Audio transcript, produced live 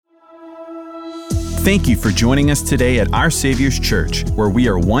Thank you for joining us today at Our Savior's Church, where we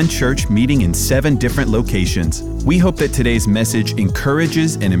are one church meeting in 7 different locations. We hope that today's message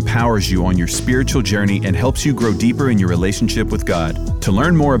encourages and empowers you on your spiritual journey and helps you grow deeper in your relationship with God. To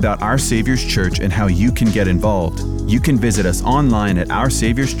learn more about Our Savior's Church and how you can get involved, you can visit us online at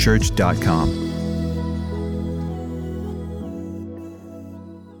oursaviourschurch.com.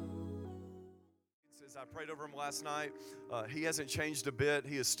 I prayed over him last night. He hasn't changed a bit.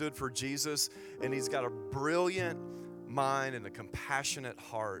 He has stood for Jesus, and he's got a brilliant mind and a compassionate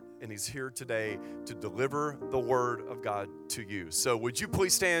heart, and he's here today to deliver the word of God to you. So would you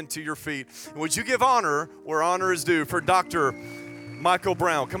please stand to your feet, and would you give honor where honor is due for Dr. Michael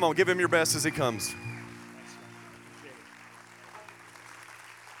Brown. Come on, give him your best as he comes.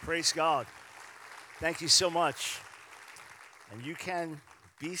 Praise God. Thank you so much. And you can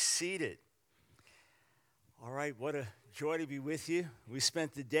be seated. All right, what a joy to be with you. We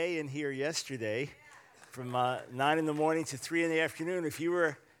spent the day in here yesterday from 9 in the morning to 3 in the afternoon. If you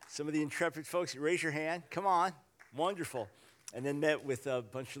were some of the intrepid folks, raise your hand. Come on. Wonderful. And then met with a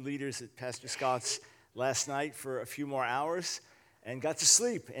bunch of leaders at Pastor Scott's last night for a few more hours and got to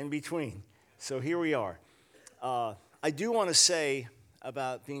sleep in between. So here we are. I do want to say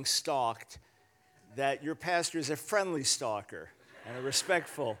about being stalked that your pastor is a friendly stalker and a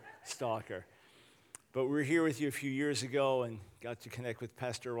respectful stalker. But we were here with you a few years ago and got to connect with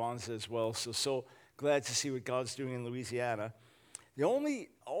Pastor Ronza as well. So glad to see what God's doing in Louisiana. The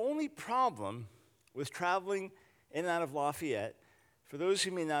only problem with traveling in and out of Lafayette, for those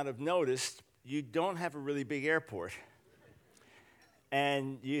who may not have noticed, you don't have a really big airport.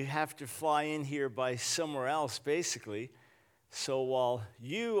 And you have to fly in here by somewhere else, basically. So while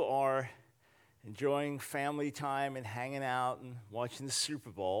you are enjoying family time and hanging out and watching the Super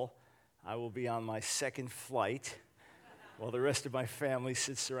Bowl, I will be on my second flight while the rest of my family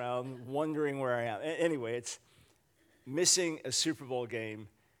sits around wondering where I am. Anyway, it's missing a Super Bowl game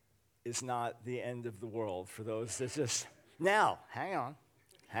is not the end of the world for those that just... Now, hang on.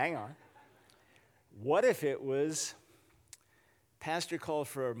 What if it was pastor called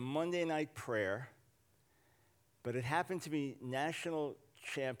for a Monday night prayer, but it happened to be national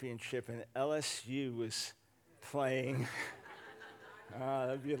championship and LSU was playing...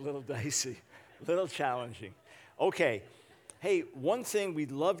 that'd be a little dicey, a little challenging. Okay, hey, one thing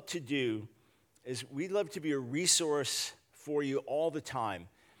we'd love to do is we'd love to be a resource for you all the time.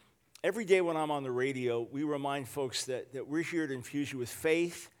 Every day when I'm on the radio, we remind folks that we're here to infuse you with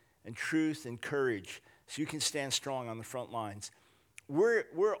faith and truth and courage so you can stand strong on the front lines.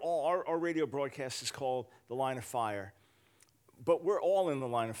 We're all, our radio broadcast is called The Line of Fire, but we're all in the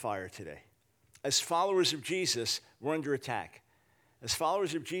line of fire today. As followers of Jesus, we're under attack. As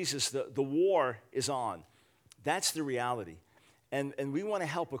followers of Jesus, the war is on. That's the reality. And we want to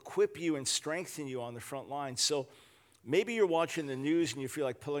help equip you and strengthen you on the front line. So maybe you're watching the news and you feel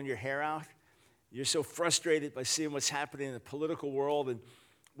like pulling your hair out. You're so frustrated by seeing what's happening in the political world. And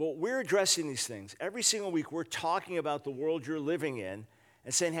well, we're addressing these things. Every single week, we're talking about the world you're living in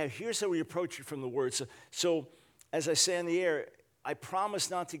and saying, hey, here's how we approach it from the Word. So as I say on the air, I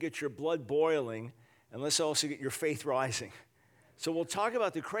promise not to get your blood boiling unless I also get your faith rising. So we'll talk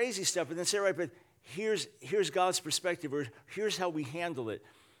about the crazy stuff and then say, right, but here's God's perspective, or here's how we handle it.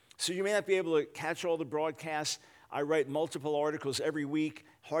 So you may not be able to catch all the broadcasts. I write multiple articles every week,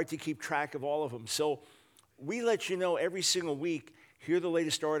 hard to keep track of all of them. So we let you know every single week, hear the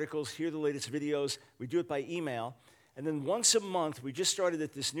latest articles, hear the latest videos. We do it by email. And then once a month, we just started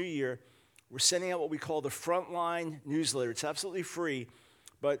it this new year, we're sending out what we call the Frontline newsletter. It's absolutely free,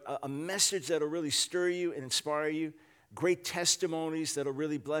 but a message that'll really stir you and inspire you. Great testimonies that'll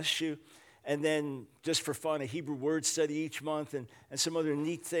really bless you. And then, just for fun, a Hebrew word study each month and some other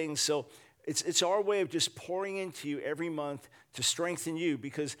neat things. So it's our way of just pouring into you every month to strengthen you,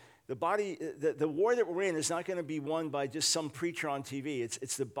 because the war that we're in is not going to be won by just some preacher on TV.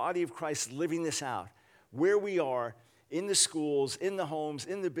 It's the body of Christ living this out. Where we are, in the schools, in the homes,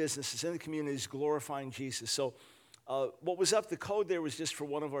 in the businesses, in the communities, glorifying Jesus. So what was up, the code there was just for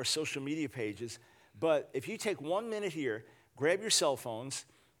one of our social media pages. But if you take 1 minute here, grab your cell phones,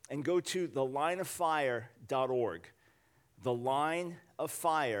 and go to thelineoffire.org.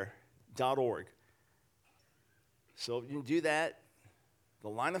 Thelineoffire.org. So you can do that,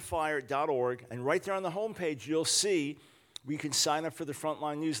 thelineoffire.org, and right there on the homepage, you'll see where you can sign up for the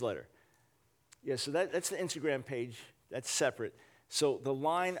Frontline newsletter. Yeah, so that's the Instagram page. That's separate. So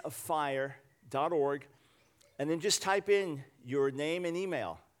thelineoffire.org, and then just type in your name and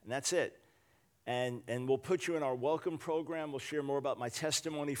email, and that's it. And we'll put you in our welcome program. We'll share more about my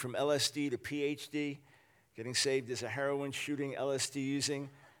testimony from LSD to PhD, getting saved as a heroin shooting, LSD using,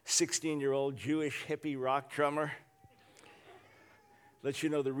 16-year-old Jewish hippie rock drummer. Let you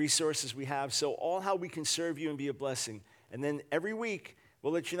know the resources we have. So all how we can serve you and be a blessing. And then every week,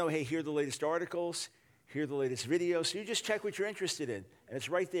 we'll let you know, hey, here are the latest articles, here are the latest videos. So you just check what you're interested in. And it's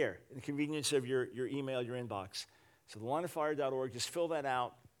right there in the convenience of your email, your inbox. So thelineoffire.org, just fill that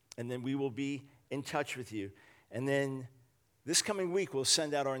out, and then we will be in touch with you. And then this coming week, we'll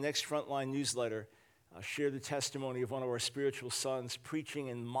send out our next Frontline newsletter. I'll share the testimony of one of our spiritual sons preaching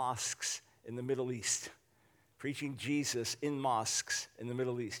in mosques in the Middle East. Preaching Jesus in mosques in the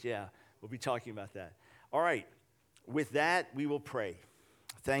Middle East. Yeah, we'll be talking about that. All right, with that, we will pray.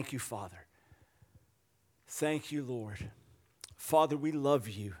 Thank you, Father. Thank you, Lord. Father, we love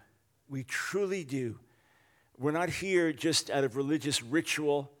you. We truly do. We're not here just out of religious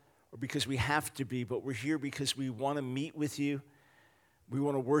ritual or because we have to be, but we're here because we want to meet with you. We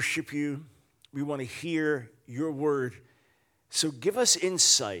want to worship you. We want to hear your word. So give us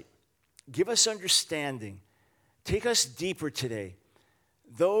insight. Give us understanding. Take us deeper today.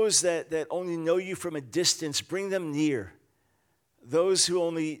 Those that only know you from a distance, bring them near. Those who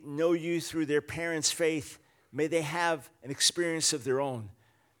only know you through their parents' faith, may they have an experience of their own.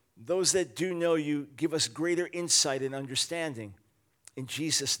 Those that do know you, give us greater insight and understanding. In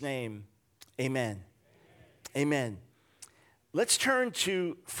Jesus' name, amen. Amen. Let's turn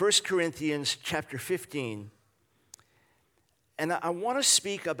to 1 Corinthians chapter 15. And I want to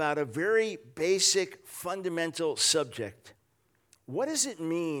speak about a very basic, fundamental subject. What does it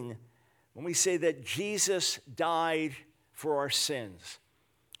mean when we say that Jesus died for our sins?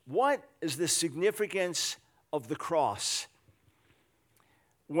 What is the significance of the cross?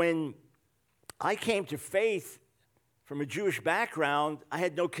 When I came to faith from a Jewish background, I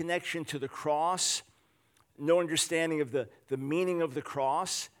had no connection to the cross, no understanding of the meaning of the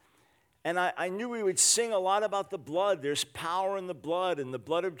cross. And I knew we would sing a lot about the blood. There's power in the blood, and the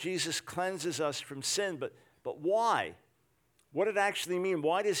blood of Jesus cleanses us from sin. But why? What did it actually mean?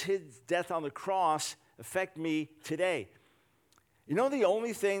 Why does his death on the cross affect me today? You know, the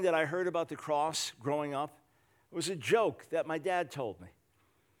only thing that I heard about the cross growing up was a joke that my dad told me.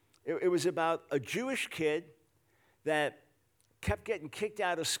 It was about a Jewish kid that kept getting kicked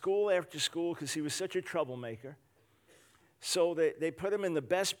out of school after school because he was such a troublemaker. So they put him in the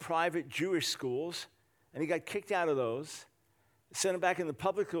best private Jewish schools, and he got kicked out of those. Sent him back in the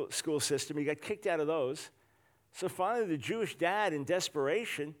public school system. He got kicked out of those. So finally, the Jewish dad, in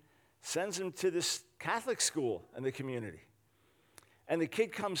desperation, sends him to this Catholic school in the community. And the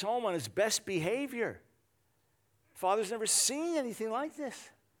kid comes home on his best behavior. Father's never seen anything like this.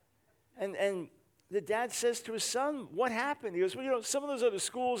 And the dad says to his son, what happened? He goes, well, you know, some of those other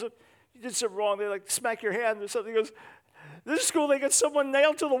schools, you did something wrong. They like smack your hand or something. He goes, this school, they got someone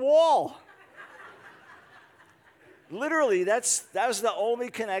nailed to the wall. Literally, that was the only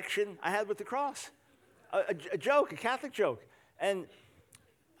connection I had with the cross. A joke, a Catholic joke. And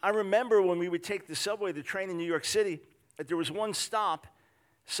I remember when we would take the subway, the train in New York City, that there was one stop,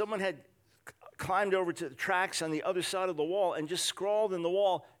 someone had climbed over to the tracks on the other side of the wall and just scrawled in the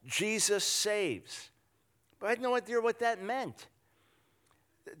wall, Jesus saves. But I had no idea what that meant.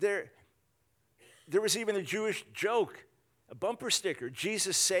 There was even a Jewish joke, a bumper sticker,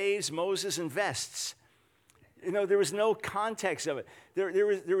 Jesus saves, Moses invests. You know, there was no context of it.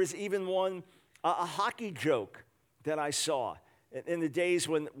 There was even one, a hockey joke that I saw in the days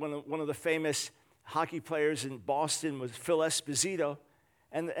when one of the famous hockey players in Boston was Phil Esposito.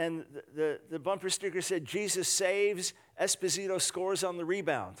 And the bumper sticker said, Jesus saves, Esposito scores on the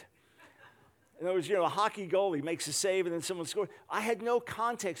rebound. In other words, you know, a hockey goalie makes a save and then someone scores. I had no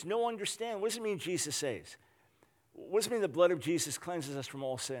context, no understanding. What does it mean Jesus saves? What does it mean the blood of Jesus cleanses us from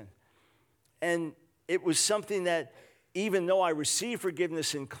all sin? And it was something that even though I received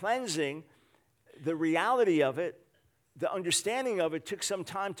forgiveness and cleansing, the reality of it, the understanding of it took some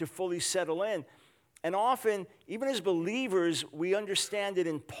time to fully settle in. And often, even as believers, we understand it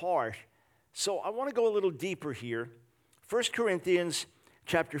in part. So I want to go a little deeper here. 1 Corinthians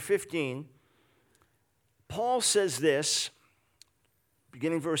chapter 15, Paul says this,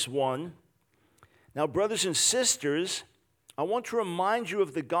 beginning verse 1. Now, brothers and sisters, I want to remind you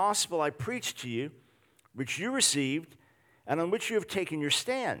of the gospel I preached to you, which you received, and on which you have taken your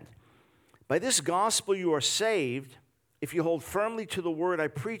stand. By this gospel you are saved, if you hold firmly to the word I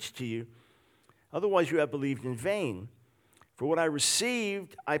preached to you. Otherwise you have believed in vain. For what I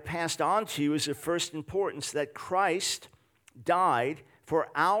received, I passed on to you as of first importance, that Christ died for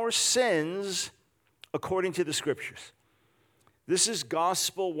our sins according to the Scriptures. This is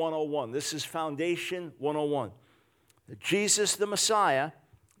Gospel 101. This is Foundation 101. That Jesus, the Messiah,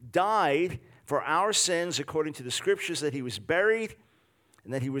 died for our sins according to the Scriptures, that he was buried,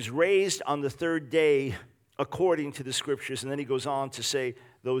 and that he was raised on the third day according to the scriptures. And then he goes on to say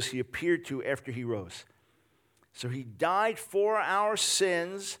those he appeared to after he rose. So he died for our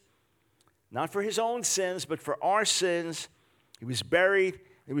sins, not for his own sins, but for our sins. He was buried.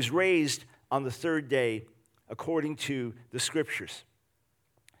 He was raised on the third day according to the scriptures.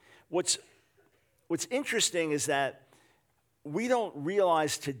 What's interesting is that we don't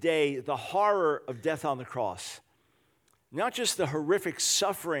realize today the horror of death on the cross. Not just the horrific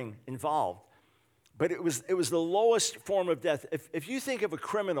suffering involved, but it was the lowest form of death. If you think of a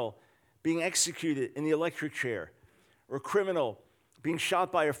criminal being executed in the electric chair, or a criminal being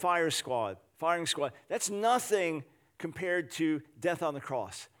shot by a firing squad, that's nothing compared to death on the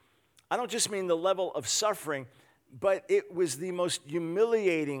cross. I don't just mean the level of suffering, but it was the most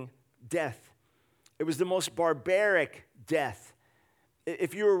humiliating death. It was the most barbaric death.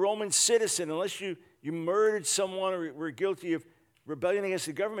 If you're a Roman citizen, unless you murdered someone or were guilty of rebellion against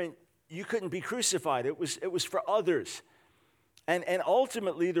the government, you couldn't be crucified. It was for others. And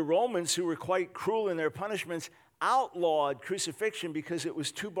ultimately, the Romans, who were quite cruel in their punishments, outlawed crucifixion because it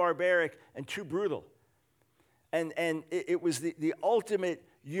was too barbaric and too brutal. And it was the ultimate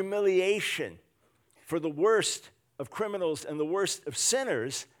humiliation for the worst of criminals and the worst of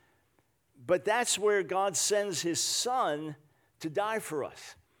sinners. But that's where God sends his son to die for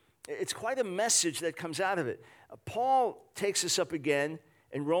us. It's quite a message that comes out of it. Paul takes us up again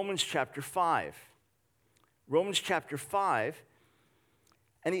in Romans chapter 5. Romans chapter 5,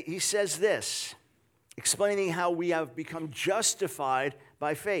 and he says this, explaining how we have become justified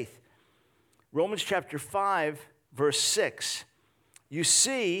by faith. Romans chapter 5, verse 6. You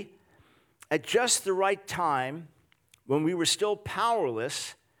see, at just the right time, when we were still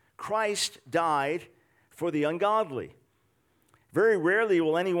powerless, Christ died for the ungodly. Very rarely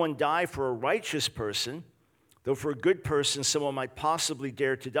will anyone die for a righteous person, though for a good person someone might possibly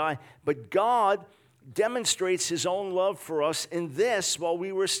dare to die. But God demonstrates his own love for us in this: while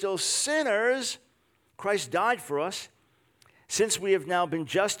we were still sinners, Christ died for us. Since we have now been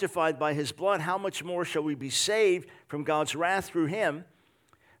justified by his blood, how much more shall we be saved from God's wrath through him?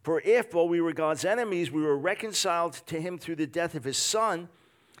 For if, while we were God's enemies, we were reconciled to him through the death of his Son,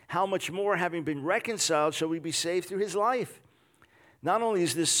 how much more, having been reconciled, shall we be saved through his life? Not only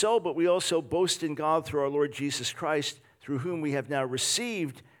is this so, but we also boast in God through our Lord Jesus Christ, through whom we have now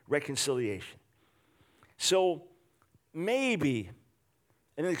received reconciliation. So maybe,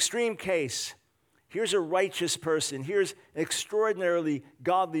 in an extreme case, here's a righteous person, here's an extraordinarily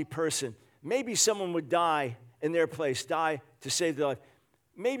godly person. Maybe someone would die in their place, die to save their life.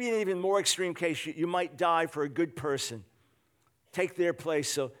 Maybe in an even more extreme case, you might die for a good person. Take their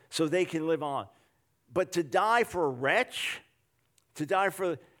place so they can live on. But to die for a wretch, to die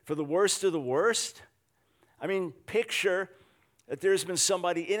for the worst of the worst, I mean, picture that there's been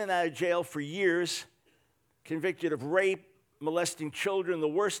somebody in and out of jail for years, convicted of rape, molesting children, the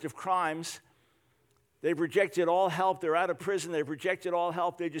worst of crimes. They've rejected all help. They're out of prison. They've rejected all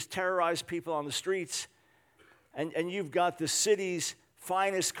help. They just terrorize people on the streets. And you've got the city's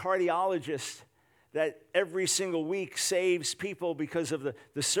finest cardiologist that every single week saves people because of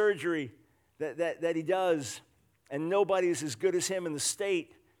the surgery that he does. And nobody is as good as him in the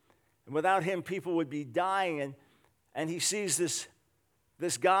state. And without him, people would be dying. And he sees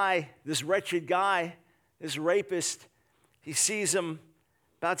this guy, this wretched guy, this rapist. He sees him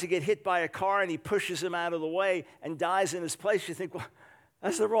about to get hit by a car, and he pushes him out of the way and dies in his place. You think, well,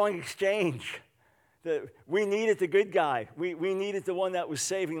 that's the wrong exchange. We needed the good guy. We needed the one that was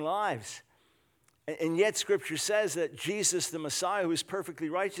saving lives. And yet Scripture says that Jesus, the Messiah, who is perfectly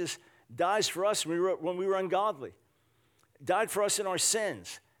righteous, dies for us when we were ungodly. Died for us in our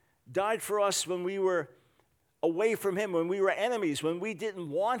sins. Died for us when we were away from him, when we were enemies, when we didn't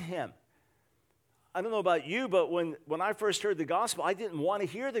want him. I don't know about you, but when I first heard the gospel, I didn't want to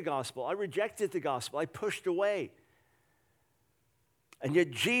hear the gospel. I rejected the gospel. I pushed away. And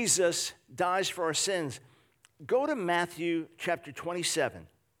yet Jesus dies for our sins. Go to Matthew chapter 27.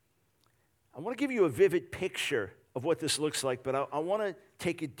 I want to give you a vivid picture of what this looks like, but I want to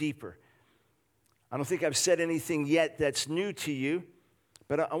take it deeper. I don't think I've said anything yet that's new to you,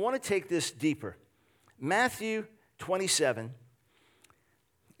 but I want to take this deeper. Matthew 27.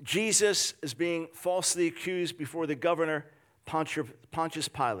 Jesus is being falsely accused before the governor, Pontius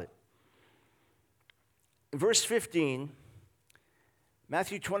Pilate. In verse 15,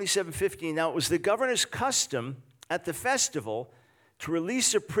 Matthew 27:15, now it was the governor's custom at the festival to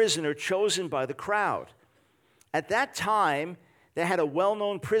release a prisoner chosen by the crowd. At that time, they had a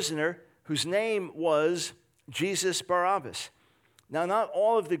well-known prisoner whose name was Jesus Barabbas. Now, not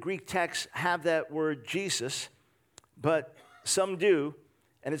all of the Greek texts have that word Jesus, but some do.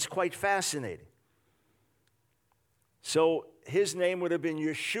 and it's quite fascinating. So his name would have been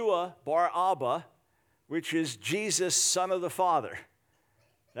Yeshua bar Abba, which is Jesus, son of the Father.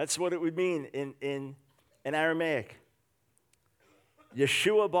 That's what it would mean in Aramaic.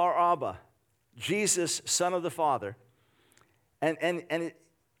 Yeshua bar Abba, Jesus, son of the Father. And at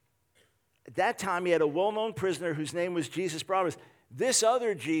that time, he had a well-known prisoner whose name was Jesus Barabbas. This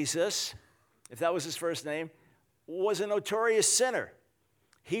other Jesus, if that was his first name, was a notorious sinner.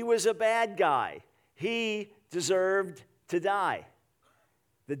 He was a bad guy. He deserved to die.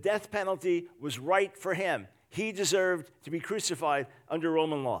 The death penalty was right for him. He deserved to be crucified under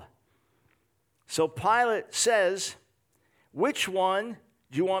Roman law. So Pilate says, which one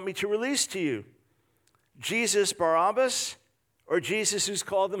do you want me to release to you? Jesus Barabbas or Jesus who's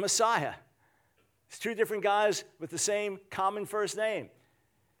called the Messiah? It's two different guys with the same common first name.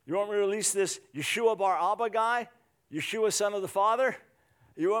 You want me to release this Yeshua bar Abba guy, Yeshua son of the Father?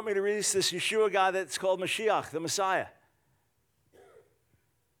 You want me to release this Yeshua guy that's called Mashiach, the Messiah?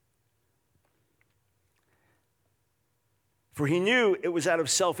 For he knew it was out of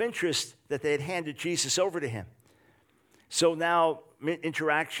self-interest that they had handed Jesus over to him. So now,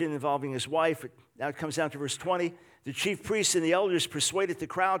 interaction involving his wife. Now it comes down to verse 20. The chief priests and the elders persuaded the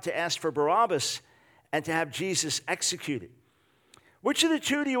crowd to ask for Barabbas and to have Jesus executed. Which of the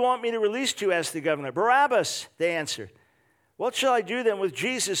two do you want me to release to? Asked the governor. Barabbas, they answered. What shall I do then with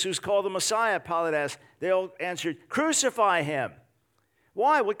Jesus, who's called the Messiah? Pilate asked. They all answered, crucify him.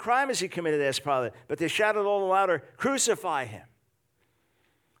 Why? What crime has he committed? Asked Pilate. But they shouted all the louder, crucify him.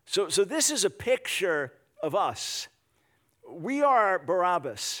 So this is a picture of us. We are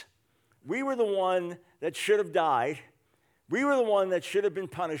Barabbas. We were the one that should have died. We were the one that should have been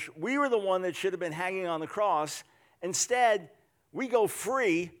punished. We were the one that should have been hanging on the cross. Instead, we go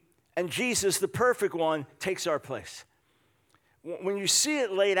free, and Jesus, the perfect one, takes our place. When you see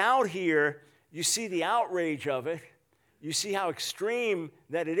it laid out here, you see the outrage of it. You see how extreme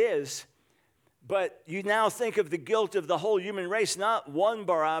that it is. But you now think of the guilt of the whole human race, not one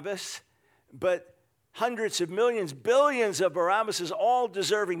Barabbas, but hundreds of millions, billions of Barabbases, all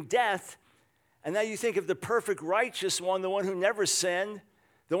deserving death. And now you think of the perfect righteous one, the one who never sinned,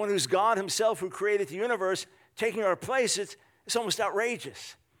 the one who's God himself who created the universe, taking our place. It's almost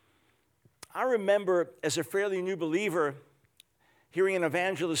outrageous. I remember as a fairly new believer hearing an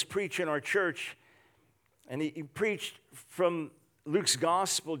evangelist preach in our church, and he preached from Luke's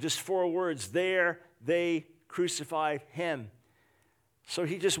gospel, just 4 words, there they crucified him. So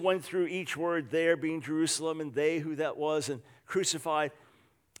he just went through each word, there being Jerusalem, and they, who that was, and crucified.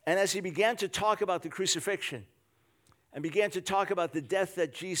 And as he began to talk about the crucifixion and began to talk about the death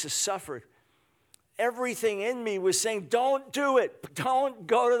that Jesus suffered, everything in me was saying, don't do it. Don't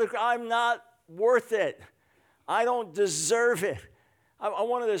go to the cross. I'm not worth it. I don't deserve it. I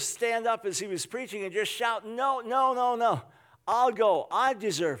wanted to stand up as he was preaching and just shout, no, no, no, no. I'll go. I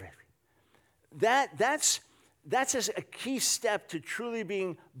deserve it. That's a key step to truly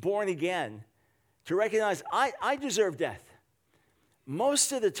being born again, to recognize I deserve death.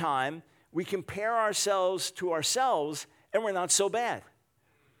 Most of the time, we compare ourselves to ourselves, and we're not so bad.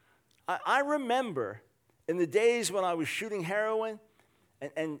 I remember in the days when I was shooting heroin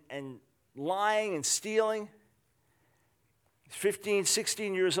and lying and stealing, 15,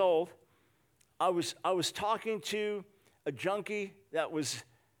 16 years old, I was talking to a junkie that was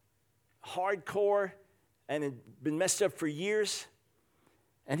hardcore and had been messed up for years.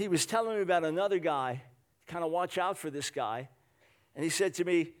 And he was telling me about another guy, kind of watch out for this guy. And he said to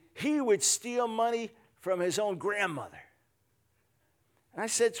me, he would steal money from his own grandmother. And I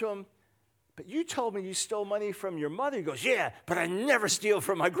said to him, but you told me you stole money from your mother. He goes, yeah, but I never steal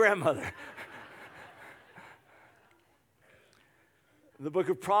from my grandmother. The book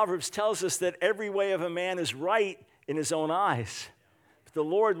of Proverbs tells us that every way of a man is right in his own eyes, but the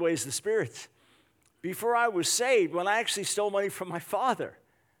Lord weighs the spirits. Before I was saved, when I actually stole money from my father,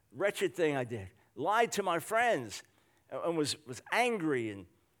 wretched thing I did, lied to my friends, and was angry and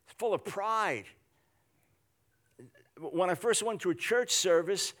full of pride. When I first went to a church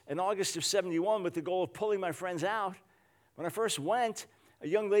service in August of 71 with the goal of pulling my friends out, when I first went, a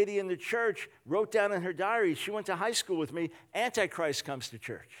young lady in the church wrote down in her diary, she went to high school with me, Antichrist comes to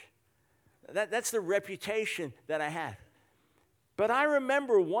church. That's the reputation that I had. But I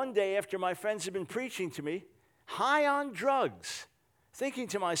remember one day after my friends had been preaching to me, high on drugs, thinking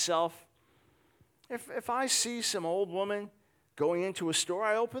to myself, if I see some old woman going into a store,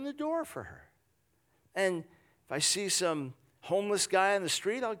 I open the door for her. And if I see some homeless guy on the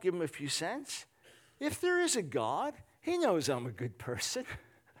street, I'll give him a few cents. If there is a God, he knows I'm a good person.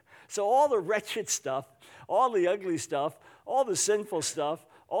 So all the wretched stuff, all the ugly stuff, all the sinful stuff,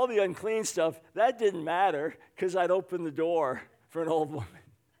 all the unclean stuff, that didn't matter because I'd opened the door for an old woman.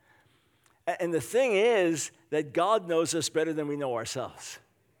 And the thing is that God knows us better than we know ourselves.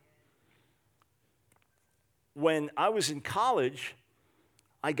 When I was in college,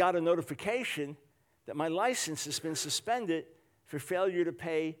 I got a notification that my license has been suspended for failure to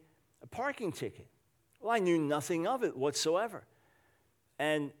pay a parking ticket. Well, I knew nothing of it whatsoever.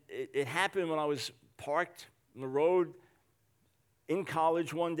 And it happened when I was parked on the road in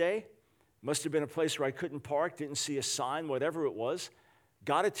college one day. Must have been a place where I couldn't park, didn't see a sign, whatever it was.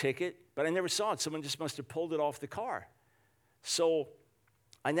 Got a ticket, but I never saw it. Someone just must have pulled it off the car. So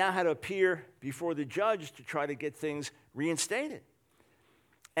I now had to appear before the judge to try to get things reinstated.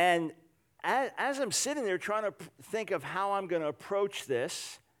 And as I'm sitting there trying to think of how I'm going to approach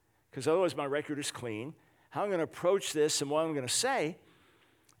this, because otherwise my record is clean, how I'm going to approach this and what I'm going to say,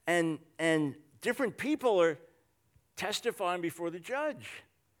 and different people are testifying before the judge.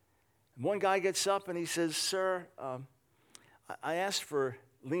 And one guy gets up and he says, "Sir, I asked for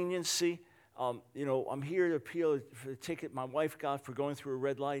leniency. I'm here to appeal for the ticket my wife got for going through a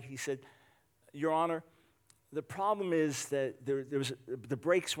red light." He said, "Your Honor, the problem is that the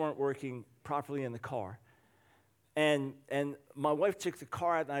brakes weren't working properly in the car. And my wife took the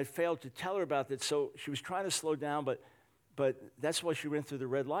car out, and I failed to tell her about that, so she was trying to slow down, but that's why she went through the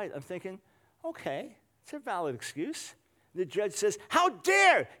red light." I'm thinking, okay, it's a valid excuse. The judge says, "How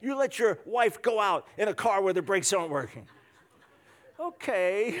dare you let your wife go out in a car where the brakes aren't working?"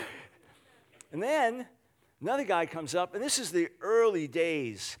 Okay. And then another guy comes up, and this is the early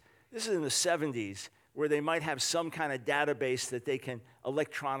days. This is in the 70s, where they might have some kind of database that they can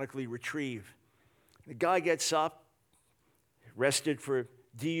electronically retrieve. The guy gets up, arrested for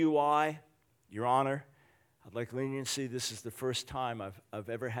DUI. "Your Honor, I'd like leniency. This is the first time I've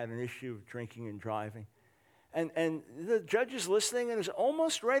ever had an issue of drinking and driving." And the judge is listening and is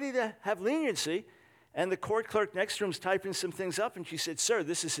almost ready to have leniency. And the court clerk next to him is typing some things up. And she said, "Sir,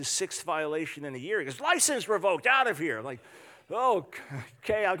 this is his 6th violation in a year." He goes, "License revoked, out of here." I'm like, oh,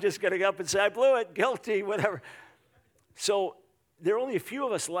 okay, I'm just going to go up and say, "I blew it, guilty," whatever. So there are only a few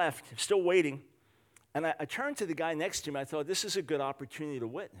of us left, still waiting. And I turned to the guy next to me. I thought, this is a good opportunity to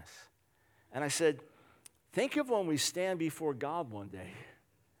witness. And I said, think of when we stand before God one day.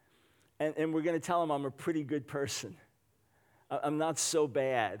 And we're going to tell him I'm a pretty good person. I'm not so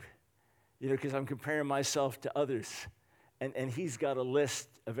bad, because I'm comparing myself to others. And he's got a list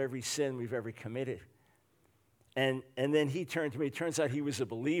of every sin we've ever committed. And then he turned to me. It turns out he was a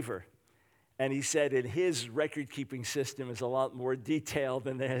believer. And he said that his record-keeping system is a lot more detailed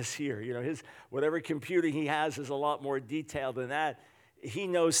than this here. His whatever computing he has is a lot more detailed than that. He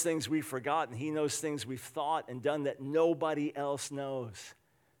knows things we've forgotten. He knows things we've thought and done that nobody else knows.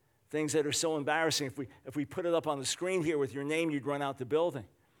 Things that are so embarrassing. If we put it up on the screen here with your name, you'd run out the building.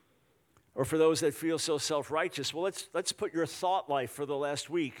 Or for those that feel so self-righteous, well, let's put your thought life for the last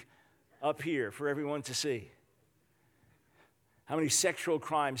week up here for everyone to see. How many sexual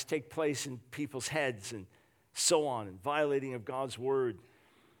crimes take place in people's heads and so on, and violating of God's word.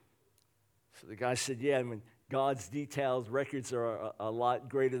 So the guy said, "Yeah, God's detailed records are a lot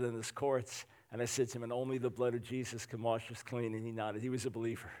greater than this court's." And I said to him, "And only the blood of Jesus can wash us clean." And he nodded. He was a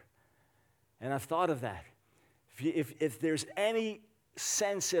believer. And I've thought of that. If there's any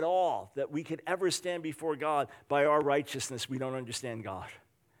sense at all that we could ever stand before God by our righteousness, we don't understand God.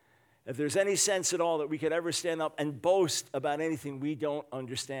 If there's any sense at all that we could ever stand up and boast about anything, we don't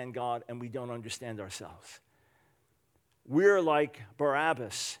understand God and we don't understand ourselves. We're like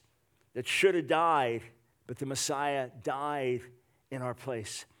Barabbas that should have died, but the Messiah died in our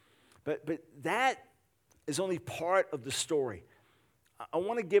place. But that is only part of the story. I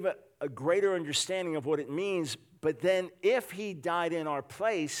want to give a greater understanding of what it means, but then if he died in our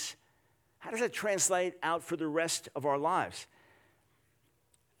place, how does that translate out for the rest of our lives?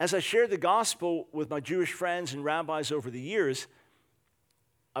 As I shared the gospel with my Jewish friends and rabbis over the years,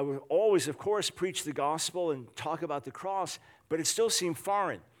 I would always, of course, preach the gospel and talk about the cross, but it still seemed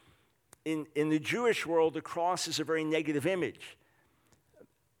foreign. In the Jewish world, the cross is a very negative image.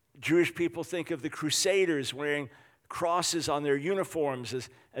 Jewish people think of the Crusaders wearing crosses on their uniforms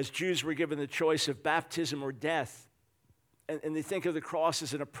as Jews were given the choice of baptism or death. And they think of the cross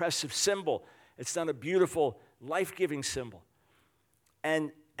as an oppressive symbol. It's not a beautiful, life-giving symbol.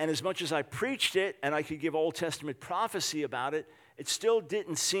 And as much as I preached it, and I could give Old Testament prophecy about it, it still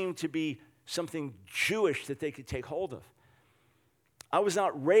didn't seem to be something Jewish that they could take hold of. I was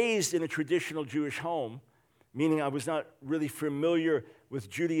not raised in a traditional Jewish home, meaning I was not really familiar with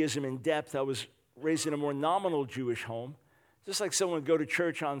Judaism in depth. I was raised in a more nominal Jewish home, just like someone would go to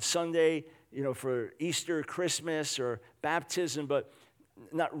church on Sunday, for Easter, Christmas, or baptism, but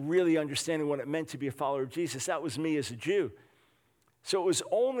not really understanding what it meant to be a follower of Jesus. That was me as a Jew. So it was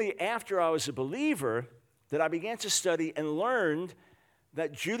only after I was a believer that I began to study and learned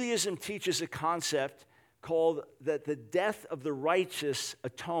that Judaism teaches a concept called that the death of the righteous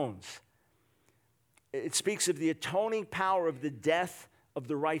atones. It speaks of the atoning power of the death of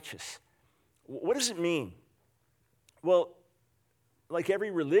the righteous. What does it mean? Well, like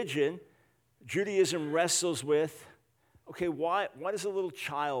every religion, Judaism wrestles with, okay, why does a little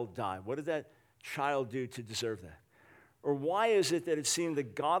child die? What did that child do to deserve that? Or why is it that it seemed the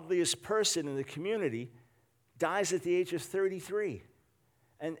godliest person in the community dies at the age of 33?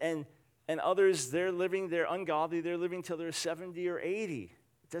 And others, they're ungodly, they're living till they're 70 or 80.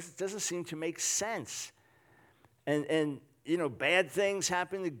 It doesn't seem to make sense. And bad things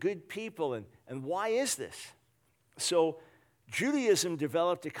happen to good people. And why is this? So Judaism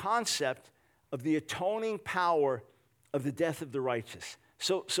developed a concept of the atoning power of the death of the righteous.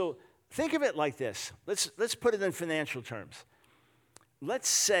 So think of it like this. Let's put it in financial terms. Let's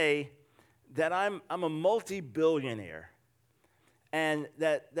say that I'm a multi-billionaire, and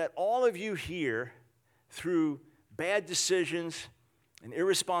that all of you here, through bad decisions and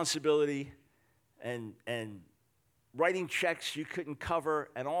irresponsibility and writing checks you couldn't cover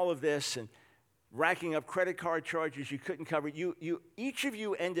and all of this and racking up credit card charges you couldn't cover, each of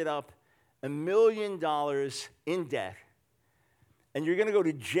you ended up $1 million in debt, and you're going to go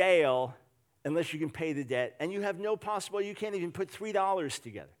to jail unless you can pay the debt, and you have no possibility, you can't even put $3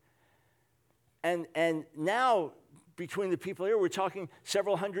 together. And now, between the people here, we're talking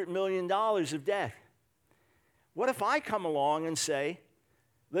several $100 million of debt. What if I come along and say,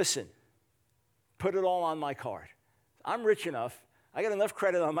 listen, put it all on my card. I'm rich enough, I got enough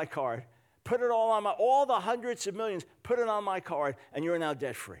credit on my card, put it all on all the hundreds of millions, put it on my card, and you're now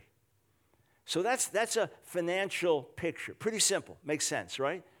debt-free. So that's a financial picture. Pretty simple, makes sense,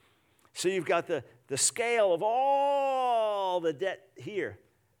 right? So you've got the scale of all the debt here.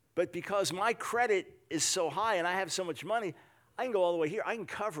 But because my credit is so high and I have so much money, I can go all the way here. I can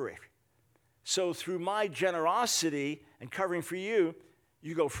cover it. So through my generosity and covering for you,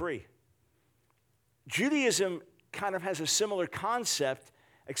 you go free. Judaism kind of has a similar concept,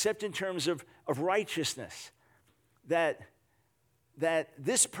 except in terms of righteousness. That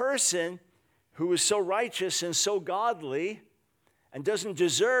this person who is so righteous and so godly and doesn't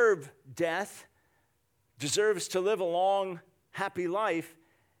deserve death, deserves to live a long, happy life.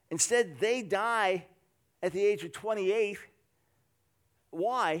 Instead, they die at the age of 28.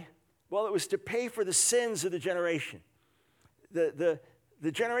 Why? Well, it was to pay for the sins of the generation. The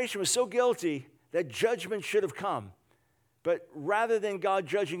generation was so guilty that judgment should have come. But rather than God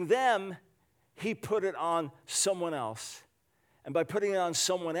judging them, he put it on someone else. And by putting it on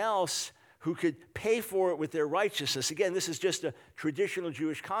someone else who could pay for it with their righteousness, again, this is just a traditional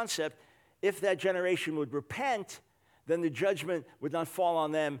Jewish concept, if that generation would repent, then the judgment would not fall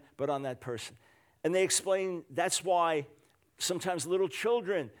on them, but on that person. And they explain that's why sometimes little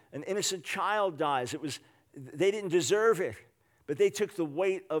children, an innocent child dies. They didn't deserve it, but they took the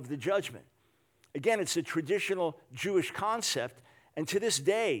weight of the judgment. Again, it's a traditional Jewish concept. And to this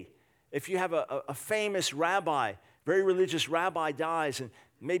day, if you have a famous rabbi, very religious rabbi dies, and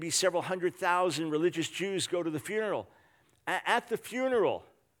maybe several 100,000 religious Jews go to the funeral. At the funeral,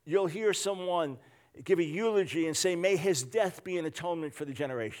 you'll hear someone give a eulogy and say, may his death be an atonement for the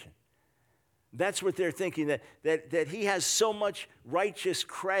generation. That's what they're thinking, that he has so much righteous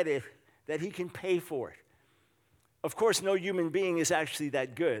credit that he can pay for it. Of course, no human being is actually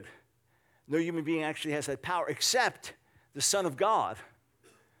that good. No human being actually has that power, except the Son of God.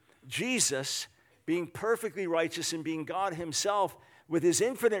 Jesus, being perfectly righteous and being God himself, with his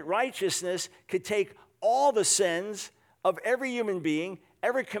infinite righteousness, could take all the sins of every human being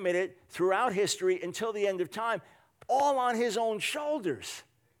ever committed throughout history until the end of time, all on his own shoulders.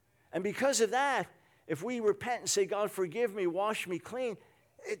 And because of that, if we repent and say, God, forgive me, wash me clean,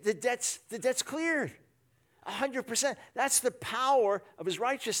 the debt's cleared. 100%. That's the power of his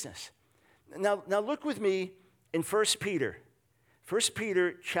righteousness. Now look with me in 1 Peter. 1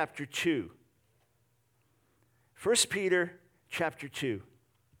 Peter chapter 2. 1 Peter chapter 2.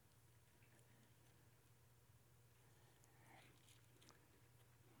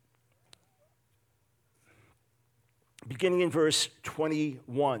 Beginning in verse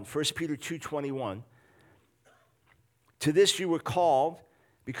 21, 1 Peter 2:21. To this you were called,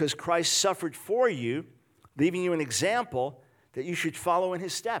 because Christ suffered for you, leaving you an example that you should follow in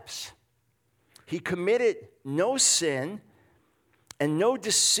his steps. He committed no sin, and no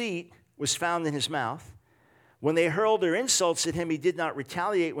deceit was found in his mouth. When they hurled their insults at him, he did not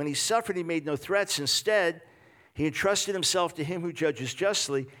retaliate. When he suffered, he made no threats. Instead, He entrusted himself to him who judges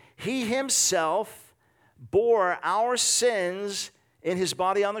justly. He himself bore our sins in his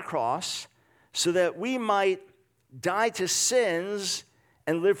body on the cross so that we might die to sins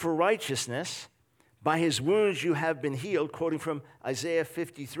and live for righteousness. By his wounds you have been healed, quoting from Isaiah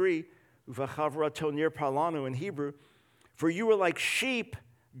 53, Uvachavrato nir parlanu in Hebrew. For you were like sheep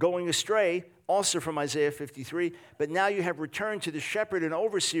going astray, also from Isaiah 53, but now you have returned to the shepherd and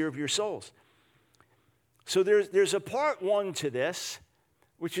overseer of your souls. So there's a part one to this,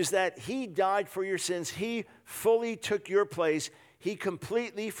 which is that he died for your sins. He fully took your place. He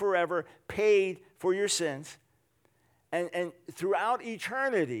completely, forever paid for your sins. And throughout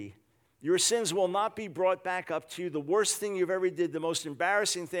eternity, your sins will not be brought back up to you. The worst thing you've ever did, the most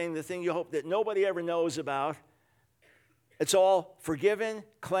embarrassing thing, the thing you hope that nobody ever knows about, it's all forgiven,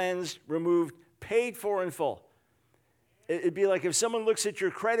 cleansed, removed, paid for in full. It'd be like if someone looks at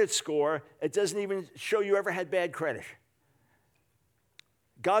your credit score, it doesn't even show you ever had bad credit.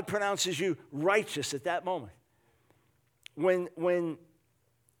 God pronounces you righteous at that moment. When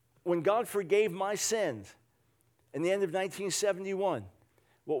God forgave my sins in the end of 1971,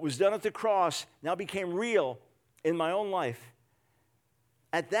 what was done at the cross now became real in my own life.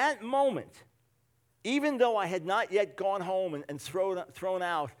 At that moment, even though I had not yet gone home and thrown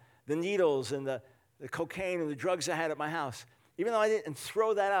out the needles and the cocaine and the drugs I had at my house, even though I didn't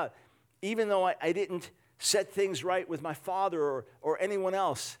throw that out, even though I didn't set things right with my father or anyone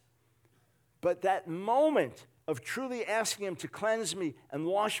else, but that moment of truly asking him to cleanse me and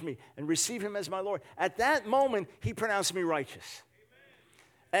wash me and receive him as my Lord, at that moment, he pronounced me righteous.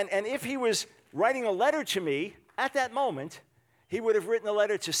 And if he was writing a letter to me at that moment, he would have written a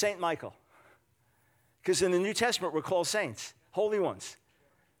letter to St. Michael. Because in the New Testament, we're called saints, holy ones,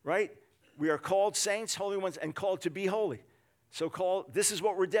 right? We are called saints, holy ones, and called to be holy. So called, this is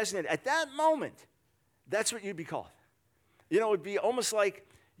what we're designated. At that moment, that's what you'd be called. You know, it would be almost like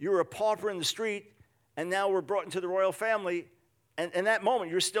you were a pauper in the street, and now we're brought into the royal family, and in that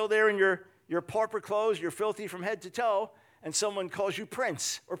moment, you're still there in your pauper clothes, you're filthy from head to toe, and someone calls you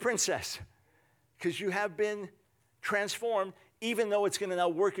prince or princess because you have been transformed, even though it's going to now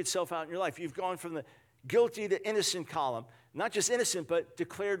work itself out in your life. You've gone from the guilty to innocent column, not just innocent, but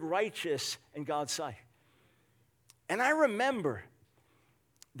declared righteous in God's sight. And I remember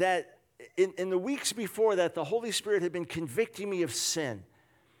that in the weeks before that, the Holy Spirit had been convicting me of sin,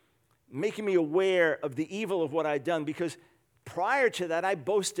 making me aware of the evil of what I'd done, because prior to that, I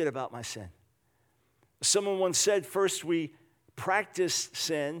boasted about my sin. Someone once said, first we practice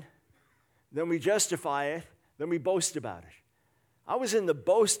sin, then we justify it, then we boast about it. I was in the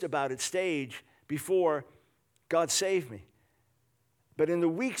boast about it stage before God saved me. But in the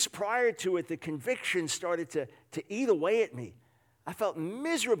weeks prior to it, the conviction started to eat away at me. I felt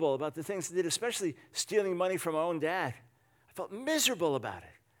miserable about the things I did, especially stealing money from my own dad. I felt miserable about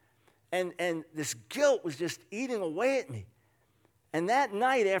it. And this guilt was just eating away at me. And that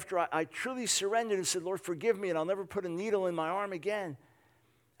night, after I truly surrendered and said, Lord, forgive me, and I'll never put a needle in my arm again,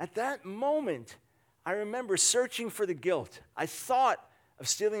 at that moment, I remember searching for the guilt. I thought of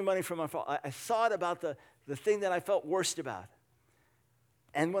stealing money from my father. I thought about the thing that I felt worst about.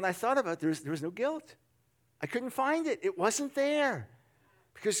 And when I thought about it, there was no guilt. I couldn't find it. It wasn't there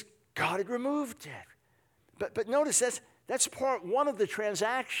because God had removed it. But notice, that's part one of the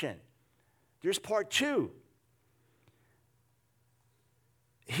transaction. There's part two.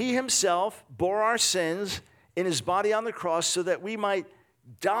 He himself bore our sins in his body on the cross so that we might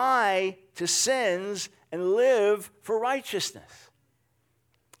die to sins and live for righteousness.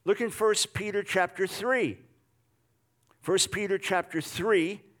 Look in 1 Peter chapter 3. 1 Peter chapter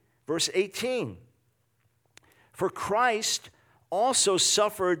 3, verse 18. For Christ also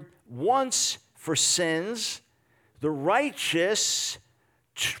suffered once for sins, the righteous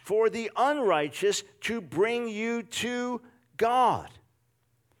for the unrighteous, to bring you to God.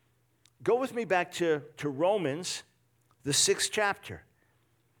 Go with me back to Romans, the 6th chapter.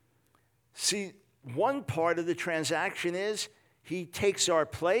 See, one part of the transaction is he takes our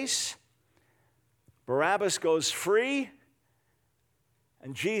place, Barabbas goes free,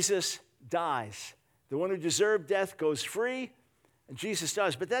 and Jesus dies. The one who deserved death goes free, and Jesus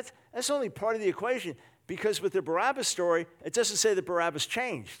dies. But that's only part of the equation, because with the Barabbas story, it doesn't say that Barabbas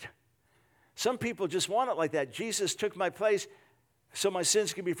changed. Some people just want it like that. Jesus took my place so my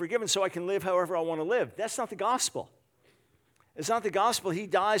sins can be forgiven, so I can live however I want to live. That's not the gospel. It's not the gospel. He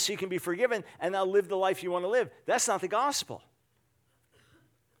dies so you can be forgiven, and now live the life you want to live. That's not the gospel.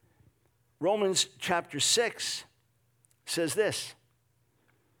 Romans chapter 6 says this,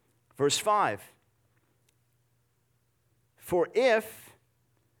 verse 5. For if,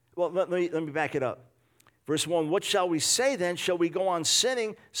 well, let me back it up. Verse 1, what shall we say then? Shall we go on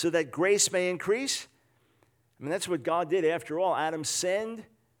sinning so that grace may increase? I mean, that's what God did after all. Adam sinned,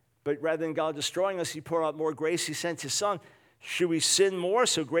 but rather than God destroying us, he poured out more grace. He sent his son. Should we sin more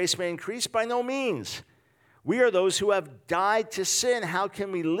so grace may increase? By no means. We are those who have died to sin. How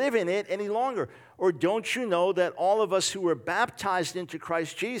can we live in it any longer? Or don't you know that all of us who were baptized into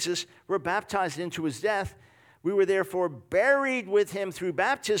Christ Jesus were baptized into his death? We were therefore buried with him through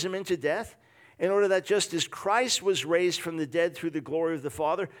baptism into death, in order that just as Christ was raised from the dead through the glory of the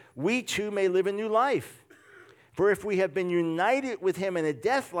Father, we too may live a new life. For if we have been united with him in a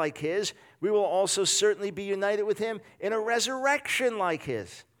death like his, we will also certainly be united with him in a resurrection like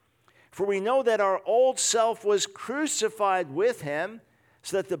his. For we know that our old self was crucified with him,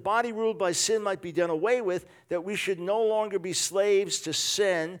 so that the body ruled by sin might be done away with, that we should no longer be slaves to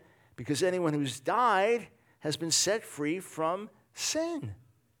sin, because anyone who's died has been set free from sin.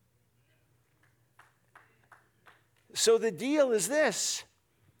 So the deal is this.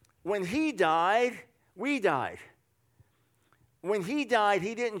 When he died, we died. When he died,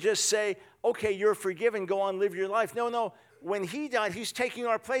 he didn't just say, okay, you're forgiven, go on, live your life. No. When he died, he's taking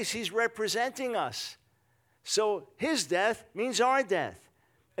our place. He's representing us. So his death means our death.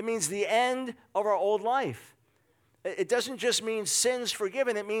 It means the end of our old life. It doesn't just mean sins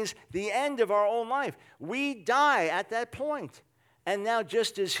forgiven. It means the end of our old life. We die at that point. And now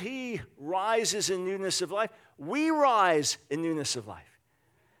just as he rises in newness of life, we rise in newness of life.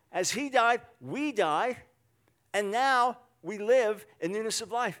 As he died, we died, and now we live in newness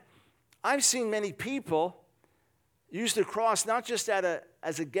of life. I've seen many people use the cross not just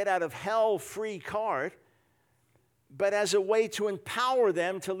as a get-out-of-hell-free card, but as a way to empower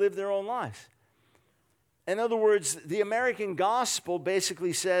them to live their own lives. In other words, the American gospel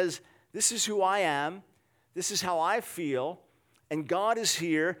basically says, this is who I am, this is how I feel, and God is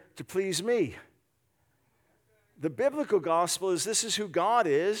here to please me. The biblical gospel is this is who God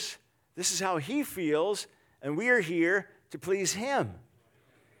is, this is how he feels, and we are here to please him.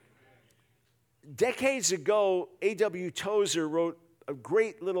 Decades ago, A.W. Tozer wrote a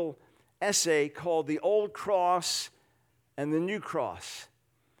great little essay called The Old Cross and the New Cross,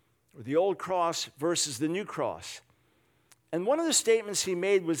 or the Old Cross versus the New Cross. And one of the statements he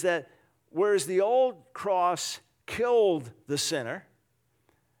made was that whereas the old cross killed the sinner,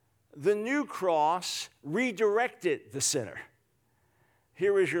 the new cross redirected the sinner.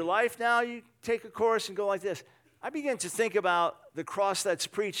 Here is your life now. You take a course and go like this. I began to think about the cross that's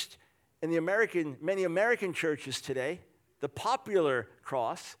preached in many American churches today, the popular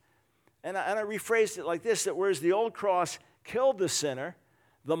cross. And I rephrased it like this, that whereas the old cross killed the sinner,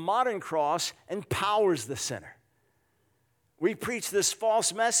 the modern cross empowers the sinner. We preach this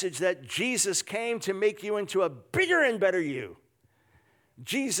false message that Jesus came to make you into a bigger and better you.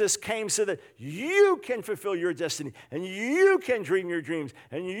 Jesus came so that you can fulfill your destiny, and you can dream your dreams,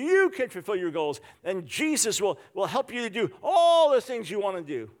 and you can fulfill your goals, and Jesus will help you to do all the things you want to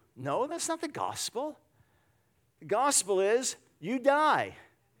do. No, that's not the gospel. The gospel is you die,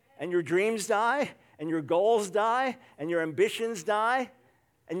 and your dreams die, and your goals die, and your ambitions die,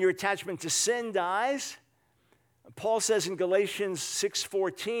 and your attachment to sin dies. Paul says in Galatians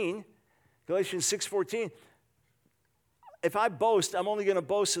 6:14, if I boast, I'm only going to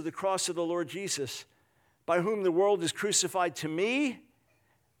boast of the cross of the Lord Jesus, by whom the world is crucified to me,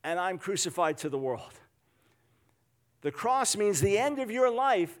 and I'm crucified to the world. The cross means the end of your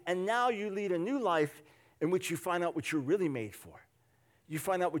life, and now you lead a new life in which you find out what you're really made for. You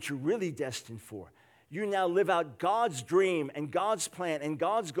find out what you're really destined for. You now live out God's dream and God's plan and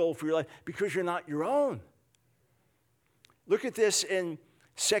God's goal for your life because you're not your own. Look at this in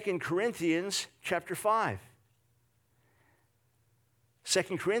 2 Corinthians chapter 5. 2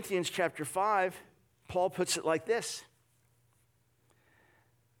 Corinthians chapter 5, Paul puts it like this.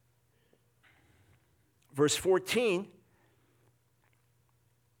 Verse 14,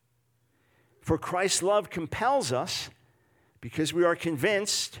 for Christ's love compels us, because we are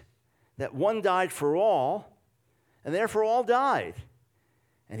convinced that one died for all, and therefore all died.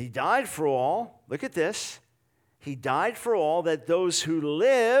 And he died for all, look at this, he died for all, that those who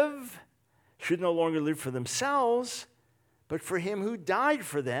live should no longer live for themselves, but for him who died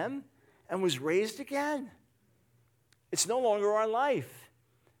for them and was raised again. It's no longer our life.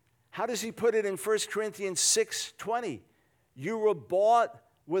 How does he put it in 1 Corinthians 6:20? You were bought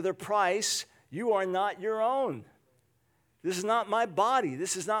with a price. You are not your own. This is not my body.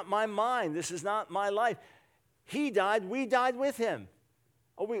 This is not my mind. This is not my life. He died. We died with him.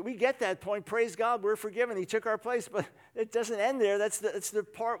 Oh, we get that point. Praise God. We're forgiven. He took our place. But it doesn't end there. That's the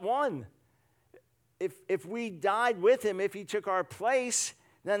part one. If we died with him, if he took our place,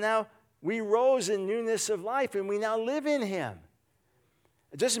 then now We rose in newness of life, and we now live in him.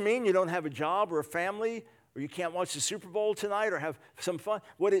 It doesn't mean you don't have a job or a family, or you can't watch the Super Bowl tonight or have some fun.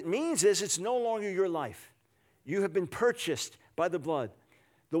 What it means is it's no longer your life. You have been purchased by the blood.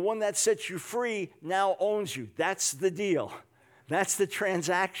 The one that sets you free now owns you. That's the deal. That's the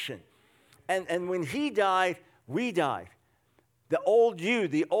transaction. And when he died, we died. The old you,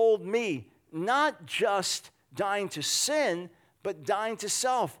 the old me, not just dying to sin, but dying to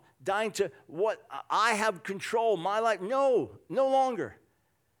self, dying to what I have control, my life. No longer.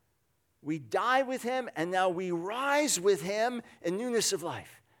 We die with him, and now we rise with him in newness of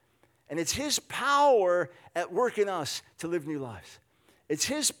life. And it's his power at work in us to live new lives. It's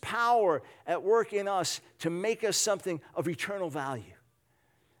his power at work in us to make us something of eternal value.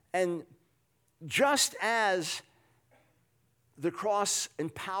 And just as the cross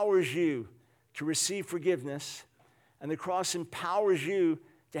empowers you to receive forgiveness, and the cross empowers you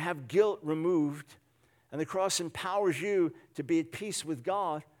to have guilt removed, and the cross empowers you to be at peace with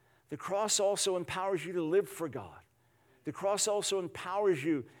God, the cross also empowers you to live for God. The cross also empowers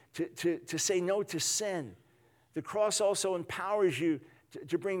you to say no to sin. The cross also empowers you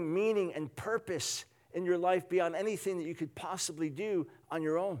to bring meaning and purpose in your life beyond anything that you could possibly do on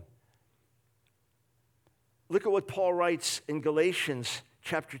your own. Look at what Paul writes in Galatians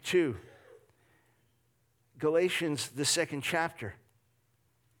chapter 2. Galatians, the 2nd chapter.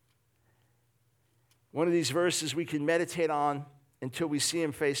 One of these verses we can meditate on until we see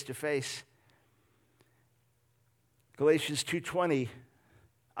him face to face. Galatians 2:20,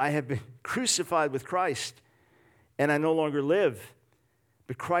 I have been crucified with Christ, and I no longer live,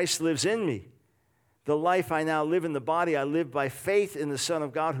 but Christ lives in me. The life I now live in the body, I live by faith in the Son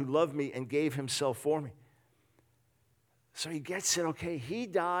of God who loved me and gave himself for me. So he gets it, okay, he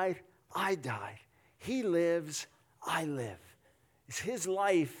died, I died. He lives, I live. It's his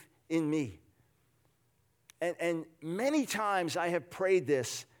life in me. And many times I have prayed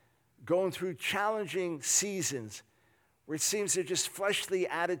this, going through challenging seasons where it seems they're just fleshly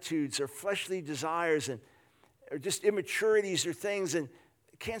attitudes or fleshly desires or just immaturities or things and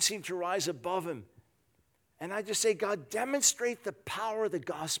can't seem to rise above them. And I just say, God, demonstrate the power of the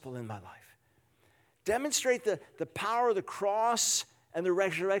gospel in my life. Demonstrate the power of the cross and the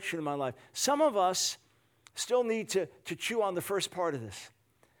resurrection in my life. Some of us still need to chew on the first part of this.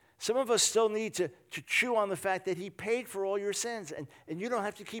 Some of us still need to chew on the fact that he paid for all your sins, and you don't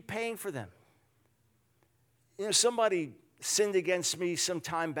have to keep paying for them. You know, somebody sinned against me some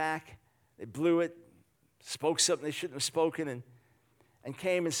time back. They blew it, spoke something they shouldn't have spoken, and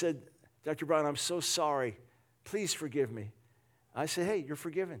came and said, Dr. Brown, I'm so sorry. Please forgive me. I said, hey, you're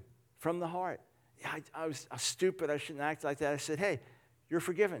forgiven from the heart. Yeah, I was stupid. I shouldn't act like that. I said, hey, you're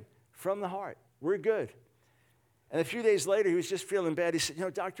forgiven from the heart. We're good. And a few days later, he was just feeling bad. He said, you know,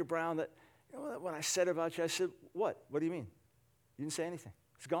 Dr. Brown, what I said about you, I said, what? What do you mean? You didn't say anything.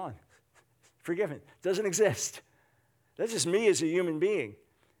 It's gone. Forgiven. Doesn't exist. That's just me as a human being.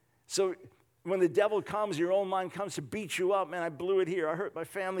 So when the devil comes, your own mind comes to beat you up, man, I blew it here. I hurt my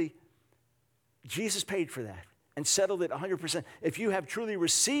family. Jesus paid for that and settled it 100%. If you have truly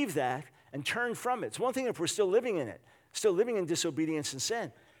received that and turned from it, it's one thing if we're still living in it, still living in disobedience and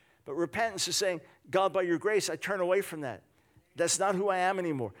sin. But repentance is saying, God, by your grace, I turn away from that. That's not who I am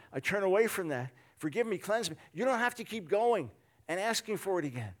anymore. I turn away from that. Forgive me, cleanse me. You don't have to keep going and asking for it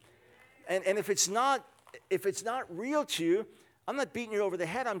again. And if it's not real to you, I'm not beating you over the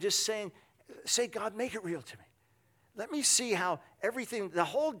head. I'm just saying, say, God, make it real to me. Let me see how everything, the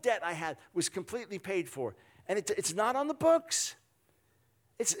whole debt I had was completely paid for. And it's not on the books.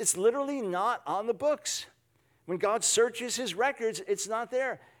 It's literally not on the books. When God searches his records, it's not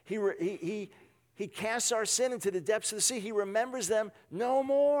there. He casts our sin into the depths of the sea. He remembers them no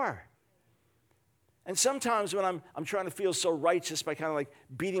more. And sometimes when I'm trying to feel so righteous by kind of like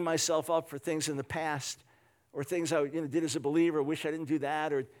beating myself up for things in the past or things I did as a believer, wish I didn't do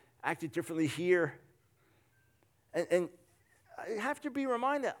that or acted differently here. And I have to be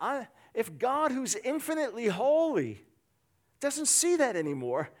reminded, if God, who's infinitely holy, doesn't see that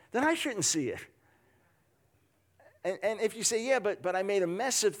anymore, then I shouldn't see it. And if you say, yeah, but I made a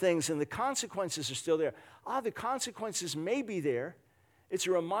mess of things and the consequences are still there. The consequences may be there. It's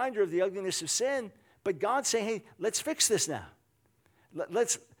a reminder of the ugliness of sin. But God's saying, hey, let's fix this now.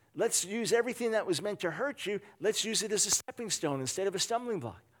 Let's use everything that was meant to hurt you. Let's use it as a stepping stone instead of a stumbling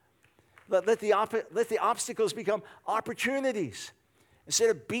block. Let the obstacles become opportunities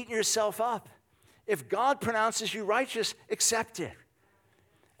instead of beating yourself up. If God pronounces you righteous, accept it.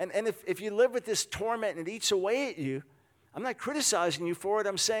 And if you live with this torment and it eats away at you, I'm not criticizing you for it.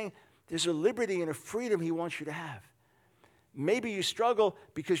 I'm saying there's a liberty and a freedom he wants you to have. Maybe you struggle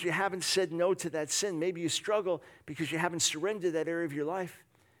because you haven't said no to that sin. Maybe you struggle because you haven't surrendered that area of your life.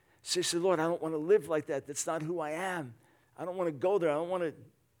 So you say, Lord, I don't want to live like that. That's not who I am. I don't want to go there. I don't want to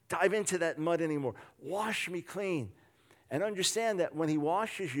dive into that mud anymore. Wash me clean. And understand that when he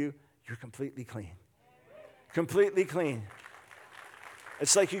washes you, you're completely clean. Completely clean.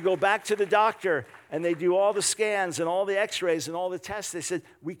 It's like you go back to the doctor and they do all the scans and all the x-rays and all the tests. They said,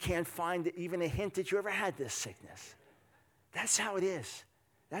 we can't find even a hint that you ever had this sickness. That's how it is.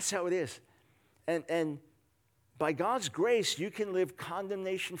 That's how it is. And by God's grace, you can live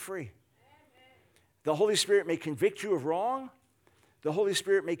condemnation-free. The Holy Spirit may convict you of wrong. The Holy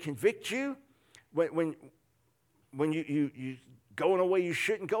Spirit may convict you when you go in a way you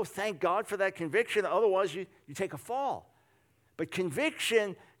shouldn't go. Thank God for that conviction. Otherwise, you take a fall. But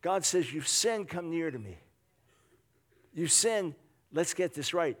conviction, God says, you've sinned, come near to me. You've sinned, let's get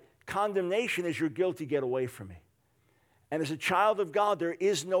this right. Condemnation is you're guilty, get away from me. And as a child of God, there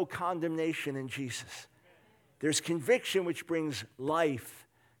is no condemnation in Jesus. There's conviction, which brings life.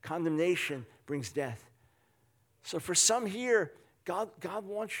 Condemnation brings death. So for some here, God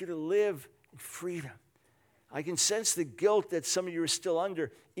wants you to live in freedom. I can sense the guilt that some of you are still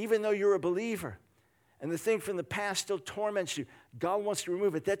under, even though you're a believer. And the thing from the past still torments you. God wants to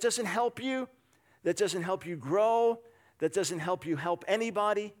remove it. That doesn't help you. That doesn't help you grow. That doesn't help you help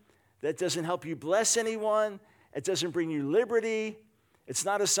anybody. That doesn't help you bless anyone. It doesn't bring you liberty. It's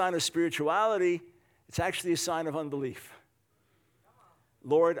not a sign of spirituality. It's actually a sign of unbelief.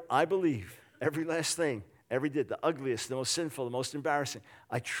 Lord, I believe every last thing, every did, the ugliest, the most sinful, the most embarrassing.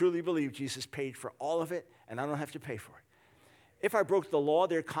 I truly believe Jesus paid for all of it, and I don't have to pay for it. If I broke the law,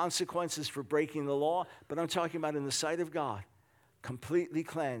 there are consequences for breaking the law, but I'm talking about in the sight of God, completely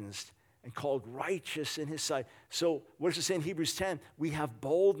cleansed and called righteous in his sight. So what does it say in Hebrews 10? We have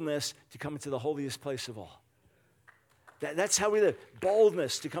boldness to come into the holiest place of all. That's how we live.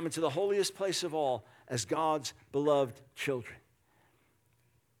 Boldness to come into the holiest place of all as God's beloved children.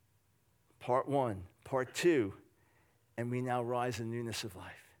 Part 1. Part 2. And we now rise in newness of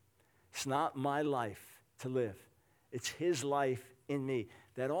life. It's not my life to live. It's his life in me.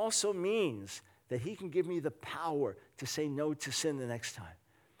 That also means that he can give me the power to say no to sin the next time.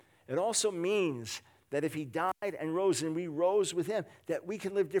 It also means that if he died and rose and we rose with him, that we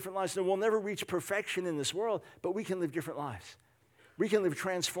can live different lives. And we'll never reach perfection in this world, but we can live different lives. We can live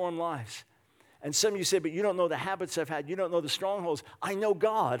transformed lives. And some of you say, but you don't know the habits I've had. You don't know the strongholds. I know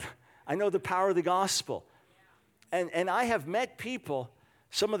God. I know the power of the gospel. And I have met people,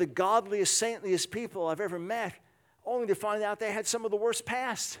 some of the godliest, saintliest people I've ever met, only to find out they had some of the worst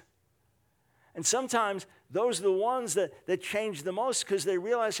past. And sometimes those are the ones that change the most because they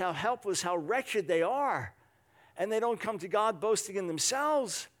realize how helpless, how wretched they are. And they don't come to God boasting in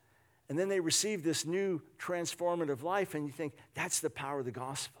themselves. And then they receive this new transformative life, and you think, that's the power of the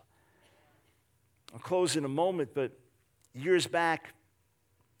gospel. I'll close in a moment, but years back,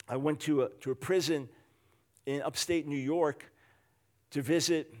 I went to a prison in upstate New York to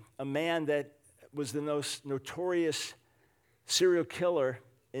visit a man that was the most notorious serial killer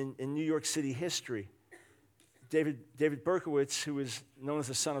in New York City history. David Berkowitz, who was known as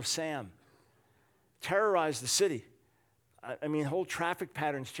the son of Sam, terrorized the city. I mean, whole traffic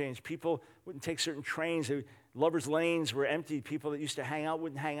patterns changed. People wouldn't take certain trains. Lovers' lanes were empty. People that used to hang out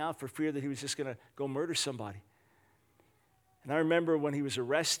wouldn't hang out for fear that he was just going to go murder somebody. And I remember when he was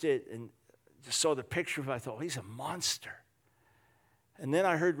arrested and just saw the picture of him, I thought, oh, he's a monster. And then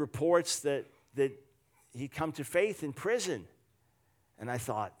I heard reports that he'd come to faith in prison. And I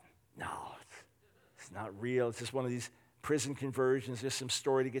thought, no, it's not real. It's just one of these prison conversions, just some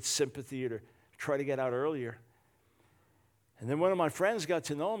story to get sympathy or to try to get out earlier. And then one of my friends got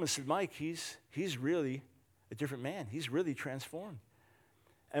to know him and said, Mike, he's really a different man. He's really transformed.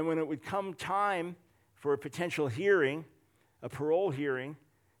 And when it would come time for a potential hearing, a parole hearing,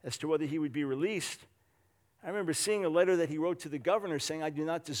 as to whether he would be released, I remember seeing a letter that he wrote to the governor saying, I do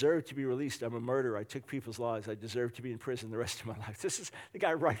not deserve to be released. I'm a murderer. I took people's lives. I deserve to be in prison the rest of my life. This is the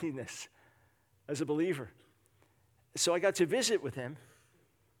guy writing this as a believer. So I got to visit with him,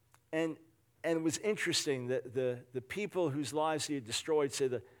 and it was interesting that the people whose lives he had destroyed, say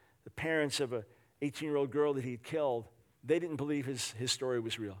the parents of a 18-year-old girl that he had killed, they didn't believe his story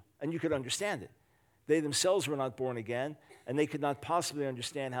was real. And you could understand it. They themselves were not born again, and they could not possibly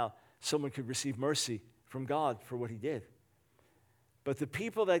understand how someone could receive mercy from God for what he did. But the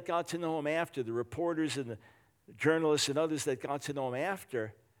people that got to know him after, the reporters and the journalists and others that got to know him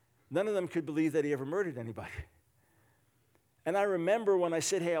after, none of them could believe that he ever murdered anybody. And I remember when I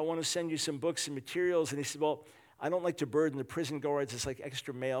said, hey, I want to send you some books and materials, and he said, well, I don't like to burden the prison guards. It's like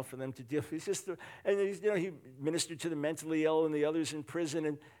extra mail for them to deal with. He ministered to the mentally ill and the others in prison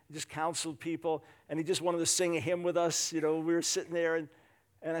and just counseled people. And he just wanted to sing a hymn with us. We were sitting there,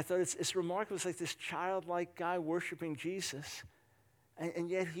 and I thought it's remarkable. It's like this childlike guy worshiping Jesus, and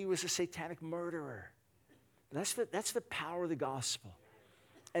yet he was a satanic murderer. That's the power of the gospel.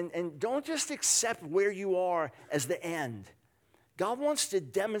 And don't just accept where you are as the end. God wants to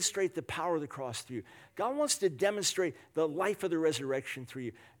demonstrate the power of the cross through you. God wants to demonstrate the life of the resurrection through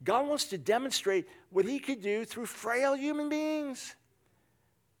you. God wants to demonstrate what he could do through frail human beings.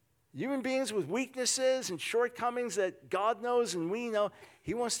 Human beings with weaknesses and shortcomings that God knows and we know.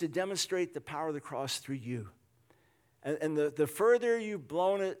 He wants to demonstrate the power of the cross through you. And the further you've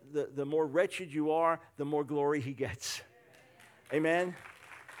blown it, the more wretched you are, the more glory he gets. Amen?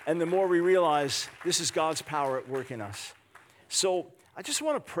 And the more we realize this is God's power at work in us. So I just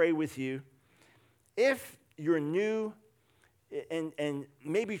want to pray with you. If you're new and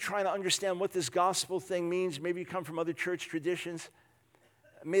maybe trying to understand what this gospel thing means, maybe you come from other church traditions,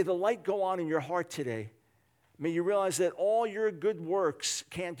 may the light go on in your heart today. May you realize that all your good works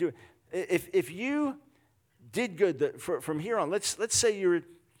can't do it. If you did good from here on, let's say you're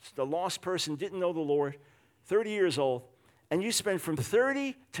the lost person, didn't know the Lord, 30 years old, and you spend from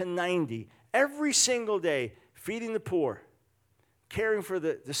 30 to 90 every single day feeding the poor, caring for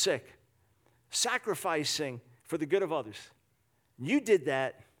the sick, sacrificing for the good of others. You did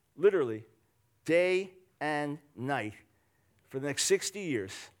that literally day and night for the next 60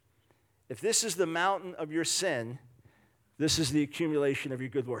 years. If this is the mountain of your sin, this is the accumulation of your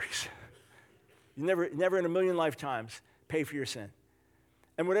good works. You never in a million lifetimes pay for your sin.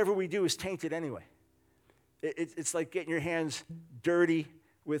 And whatever we do is tainted anyway. It's like getting your hands dirty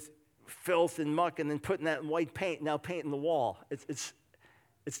with filth and muck and then putting that in white paint, now painting the wall. It's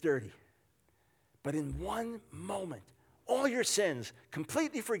dirty. But in one moment, all your sins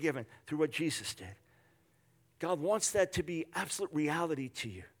completely forgiven through what Jesus did. God wants that to be absolute reality to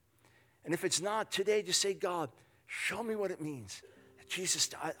you. And if it's not today, just say, God, show me what it means. Jesus,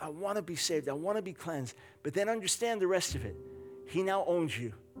 I want to be saved. I want to be cleansed. But then understand the rest of it. He now owns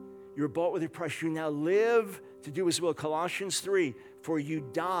you. You're bought with a price. You now live to do his will. Colossians 3, for you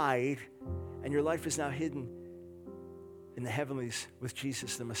died, and your life is now hidden in the heavenlies with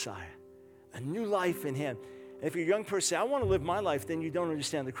Jesus the Messiah. A new life in him. And if you're a young person, say, I want to live my life, then you don't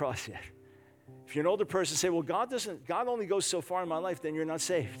understand the cross yet. If you're an older person, say, well, God only goes so far in my life, then you're not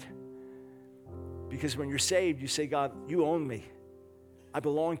saved. Because when you're saved, you say, God, you own me. I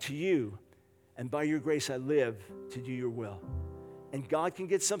belong to you. And by your grace, I live to do your will. And God can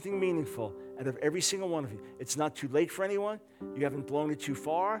get something meaningful out of every single one of you. It's not too late for anyone. You haven't blown it too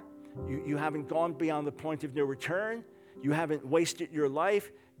far. You haven't gone beyond the point of no return. You haven't wasted your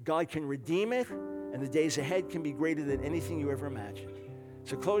life. God can redeem it, and the days ahead can be greater than anything you ever imagined.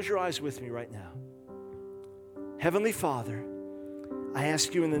 So close your eyes with me right now. Heavenly Father, I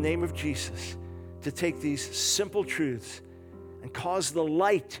ask you in the name of Jesus to take these simple truths and cause the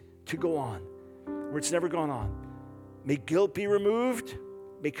light to go on where it's never gone on. May guilt be removed.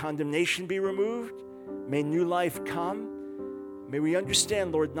 May condemnation be removed. May new life come. May we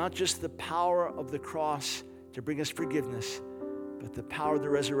understand, Lord, not just the power of the cross to bring us forgiveness, but the power of the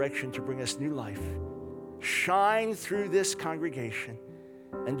resurrection to bring us new life. Shine through this congregation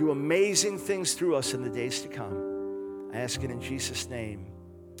and do amazing things through us in the days to come. I ask it in Jesus' name.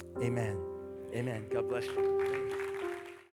 Amen. Amen. God bless you.